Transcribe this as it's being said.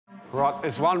Right,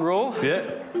 there's one rule. Yeah.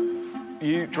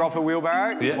 You drop a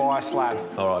wheelbarrow, Yeah. buy a slab.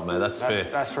 All right, mate, that's fair.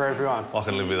 That's for everyone. I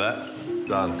can live with that.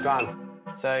 Done. Done.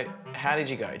 So, how did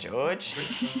you go, George?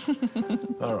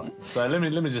 All right, so let me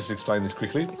just explain this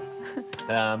quickly.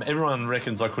 Everyone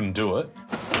reckons I couldn't do it.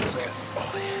 Let's go.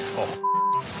 Oh, yeah. Oh,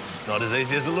 not as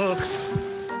easy as it looks.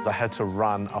 I had to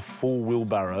run a full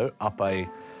wheelbarrow up a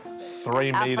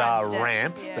 3-metre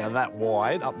ramp, about that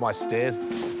wide, up my stairs.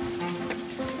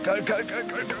 Go, go, go,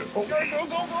 go, go. Oh. Go, go, go,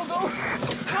 go, go.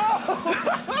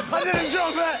 Oh! I didn't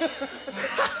drop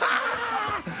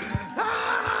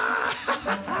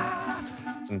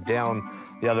it. And down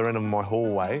the other end of my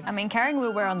hallway. I mean, carrying a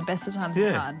wheelbarrow on the best of times is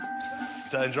hard.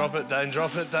 Don't drop it, don't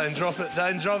drop it, don't drop it,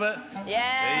 don't drop it.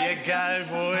 Yeah. There you go,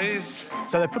 boys.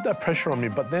 So they put that pressure on me,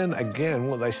 but then again,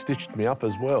 what they stitched me up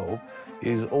as well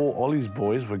is all Ollie's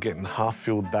boys were getting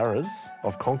half-filled barrows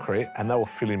of concrete and they were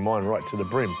filling mine right to the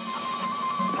brim.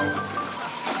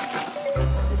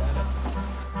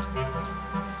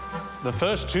 The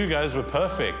first 2 goes were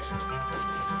perfect.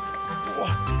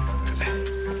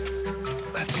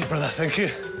 That's it, brother, thank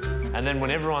you. And then when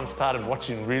everyone started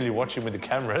watching, really watching with the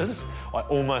cameras, I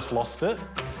almost lost it.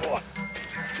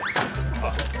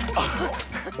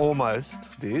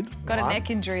 Almost did. Got a neck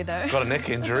injury, though. Got a neck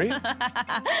injury.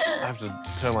 I have to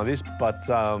turn like this, but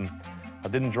I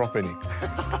didn't drop any.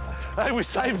 Hey, we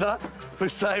saved her. We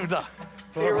saved her.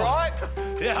 You right?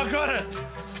 Yeah, I got it.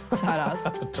 Tight ass.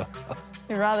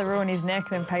 He'd rather ruin his neck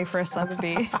than pay for a slab of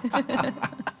beer.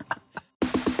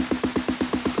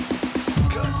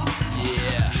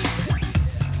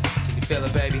 Feel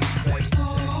it, baby.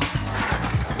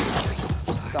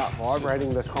 Start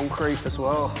vibrating the concrete as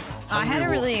well. I had a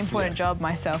really important job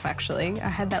myself, actually. I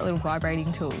had that little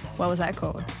vibrating tool. What was that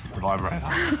called? Vibrator.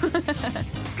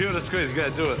 Give it a squeeze, go,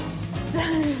 do it.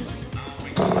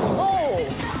 Oh!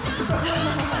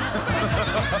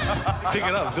 Pick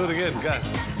it up, do it again, go.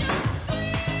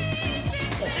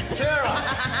 Sarah!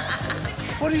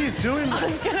 What are you doing? I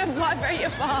was going to vibrate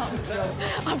your palms.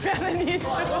 I found a new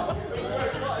tool.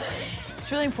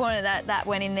 It's really important that that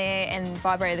went in there and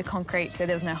vibrated the concrete so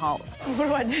there was no holes. What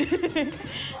do I do?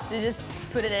 Do you just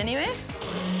put it anywhere?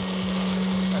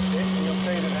 That's it, and you'll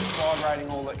see that it's vibrating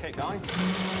all that. Keep going.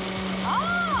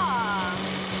 Ah!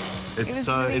 It's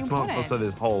not so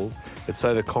there's holes, it's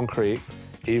so the concrete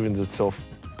evens itself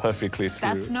perfectly through.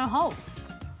 That's no holes.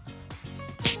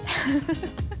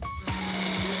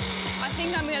 I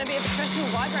think I'm going to be a professional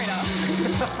vibrator.